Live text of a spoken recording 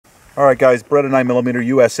Alright guys, Brett at 9mm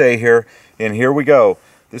USA here, and here we go.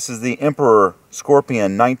 This is the Emperor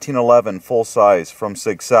Scorpion 1911 full size from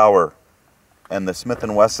Sig Sauer and the Smith &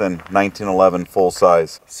 Wesson 1911 full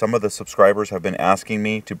size. Some of the subscribers have been asking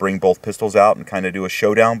me to bring both pistols out and kind of do a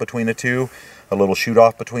showdown between the two, a little shoot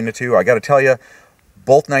off between the two. I got to tell you,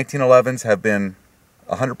 both 1911s have been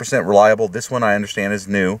 100% reliable. This one I understand is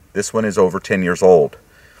new. This one is over 10 years old.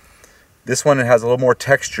 This one has a little more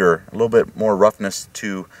texture, a little bit more roughness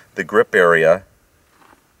to the grip area.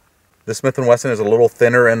 The Smith & Wesson is a little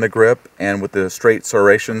thinner in the grip, and with the straight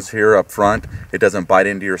serrations here up front, it doesn't bite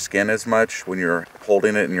into your skin as much when you're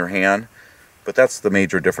holding it in your hand. But that's the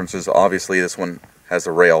major differences. Obviously this one has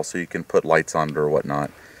a rail so you can put lights on it or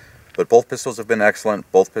whatnot. But both pistols have been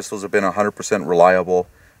excellent. Both pistols have been 100% reliable,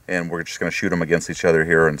 and we're just going to shoot them against each other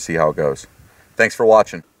here and see how it goes. Thanks for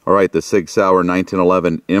watching. Alright, the Sig Sauer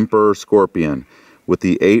 1911 Emperor Scorpion with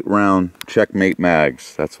the 8-round checkmate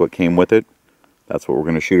mags. That's what came with it. That's what we're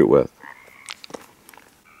going to shoot it with.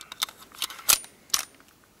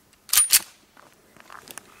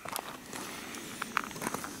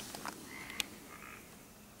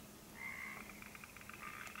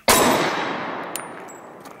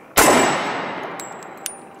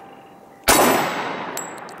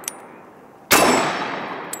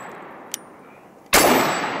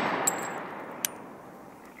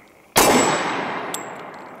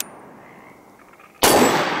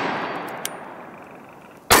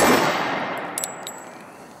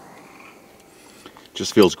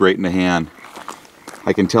 Just feels great in the hand.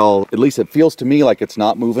 I can tell, at least it feels to me like it's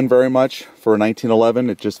not moving very much for a 1911.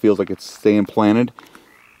 It just feels like it's staying planted.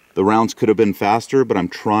 The rounds could have been faster, but I'm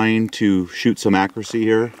trying to shoot some accuracy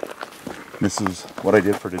here. This is what I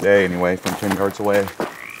did for today anyway, from 10 yards away.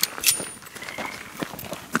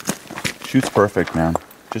 Shoots perfect, man.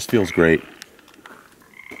 Just feels great.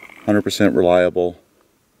 100% reliable.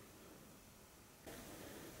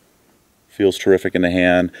 Feels terrific in the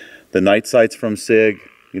hand. The night sights from Sig,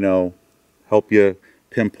 you know, help you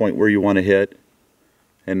pinpoint where you want to hit,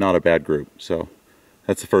 and not a bad group. So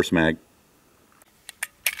that's the first mag.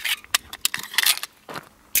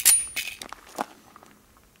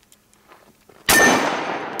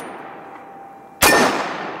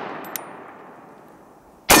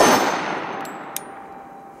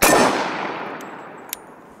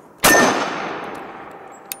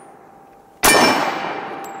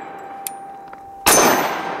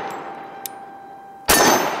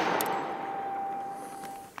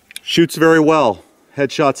 Shoots very well.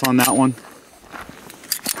 Headshots on that one.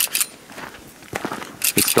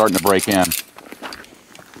 It's starting to break in. It's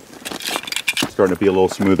starting to be a little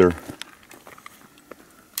smoother.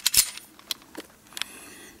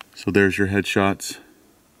 So there's your headshots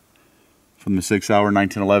from the Sig Sauer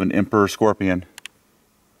 1911 Emperor Scorpion.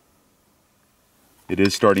 It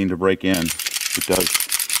is starting to break in. It does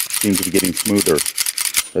seem to be getting smoother.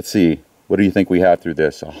 Let's see. What do you think we had through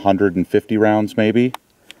this? 150 rounds maybe?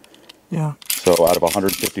 Yeah. So out of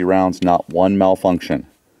 150 rounds, not one malfunction.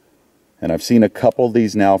 And I've seen a couple of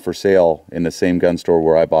these now for sale in the same gun store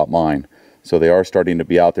where I bought mine. So they are starting to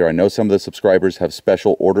be out there. I know some of the subscribers have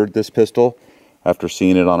special ordered this pistol after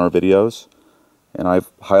seeing it on our videos. And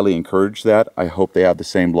I've highly encouraged that. I hope they have the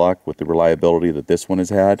same luck with the reliability that this one has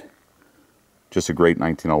had. Just a great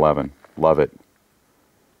 1911. Love it.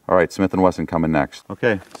 All right, Smith & Wesson coming next.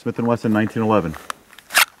 Okay, Smith & Wesson 1911.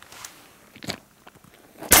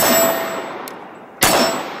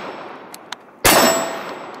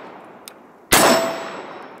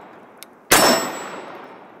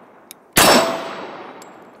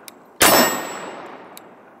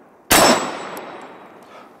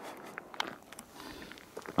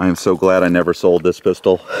 I am so glad I never sold this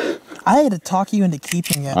pistol. I had to talk you into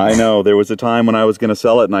keeping it. I know. There was a time when I was going to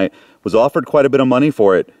sell it, and I was offered quite a bit of money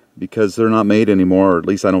for it because they're not made anymore, or at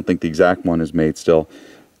least I don't think the exact one is made still.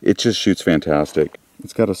 It just shoots fantastic.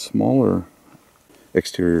 It's got a smaller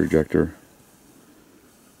exterior ejector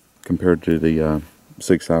compared to the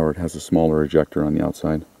Sig Sauer. It has a smaller ejector on the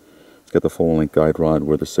outside. It's got the full-length guide rod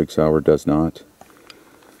where the Sig Sauer does not.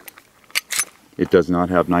 It does not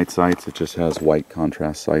have night sights, it just has white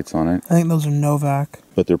contrast sights on it. I think those are Novak.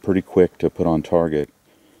 But they're pretty quick to put on target.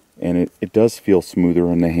 And it does feel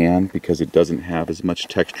smoother in the hand because it doesn't have as much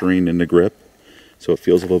texturing in the grip. So it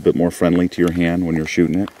feels a little bit more friendly to your hand when you're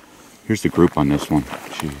shooting it. Here's the group on this one.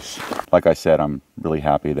 Jeez. Like I said, I'm really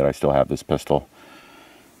happy that I still have this pistol.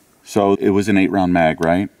 So it was an 8-round mag,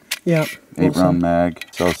 right? Yep. 8-round mag.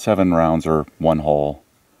 So 7 rounds are 1 hole.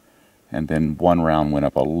 And then 1 round went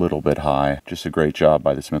up a little bit high. Just a great job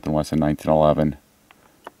by the Smith & Wesson 1911.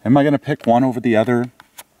 Am I going to pick one over the other?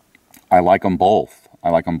 I like them both. I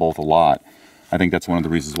like them both a lot. I think that's one of the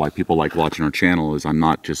reasons why people like watching our channel is I'm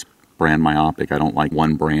not just brand myopic. I don't like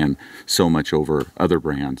one brand so much over other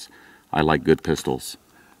brands. I like good pistols.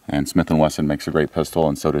 And Smith & Wesson makes a great pistol,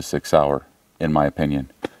 and so does Sig Sauer, in my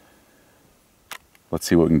opinion. Let's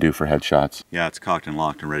see what we can do for headshots. Yeah, it's cocked and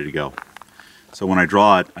locked and ready to go. So when I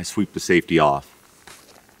draw it, I sweep the safety off.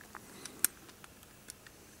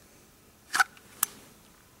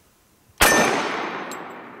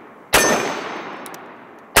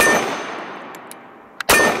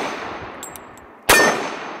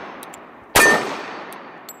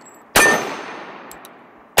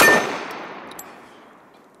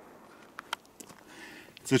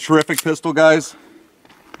 It's a terrific pistol, guys.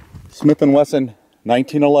 Smith & Wesson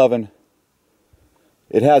 1911.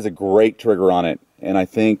 It has a great trigger on it, and I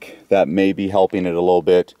think that may be helping it a little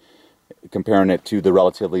bit, comparing it to the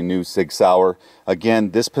relatively new Sig Sauer.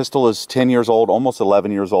 Again, this pistol is 10 years old, almost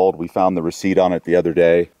 11 years old. We found the receipt on it the other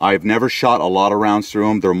day. I've never shot a lot of rounds through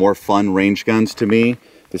them. They're more fun range guns to me.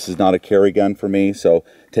 This is not a carry gun for me, so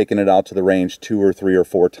taking it out to the range 2 or 3 or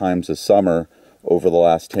 4 times a summer over the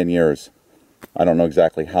last 10 years. I don't know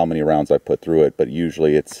exactly how many rounds I put through it, but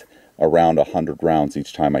usually it's around 100 rounds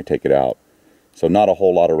each time I take it out. So not a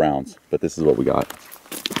whole lot of rounds, but this is what we got.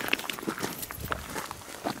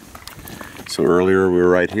 So earlier we were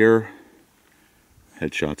right here,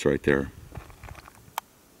 headshots right there.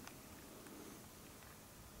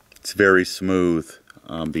 It's very smooth.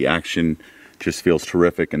 The action just feels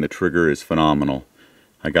terrific, and the trigger is phenomenal.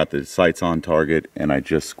 I got the sights on target, and I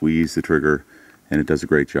just squeeze the trigger, and it does a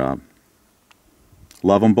great job.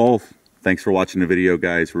 Love them both. Thanks for watching the video,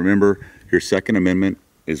 guys. Remember, your Second Amendment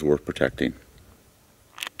is worth protecting.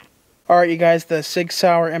 Alright, you guys, the Sig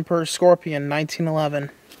Sauer Emperor Scorpion 1911.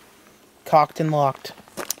 Cocked and locked.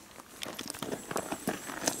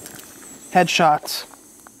 Headshots.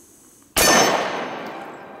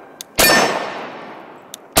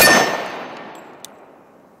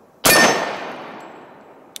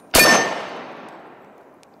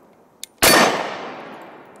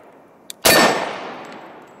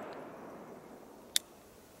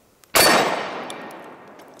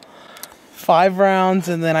 Five rounds,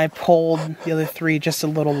 and then I pulled the other 3 just a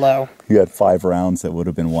little low. You had 5 rounds that would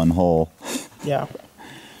have been 1 hole. Yeah.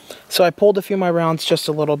 So I pulled a few of my rounds just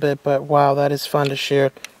a little bit, but wow, that is fun to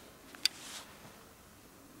shoot.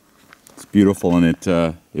 It's beautiful, and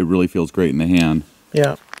it really feels great in the hand.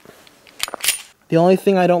 Yeah. The only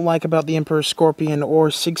thing I don't like about the Emperor Scorpion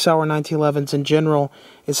or Sig Sauer 1911s in general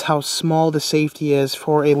is how small the safety is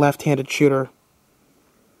for a left-handed shooter.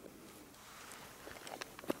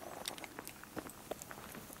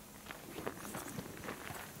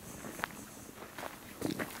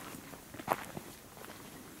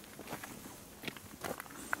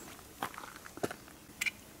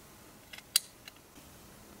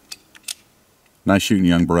 Nice shooting,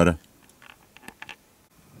 young Beretta.